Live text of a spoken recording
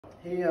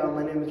Hey,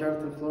 my name is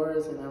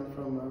Flores, and I'm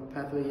from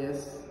Pathway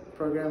Y.E.S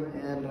program.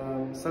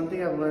 And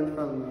something I've learned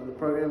from the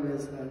program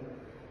is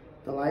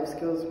the life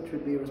skills, which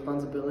would be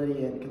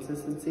responsibility and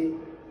consistency.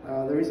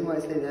 The reason why I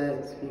say that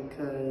is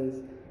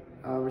because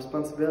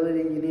responsibility,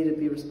 you need to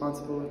be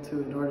responsible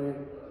in order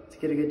to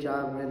get a good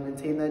job and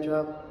maintain that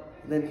job.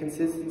 And then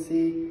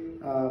consistency,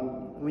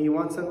 when you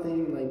want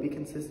something, like, be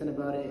consistent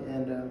about it,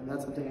 and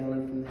that's something I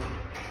learned from there.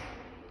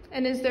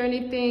 And is there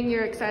anything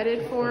you're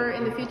excited for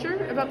in the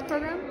future about the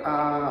program?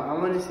 I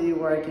want to see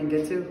where I can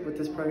get to with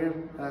this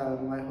program.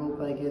 I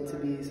hope I get to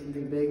be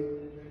something big,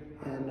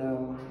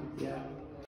 and yeah.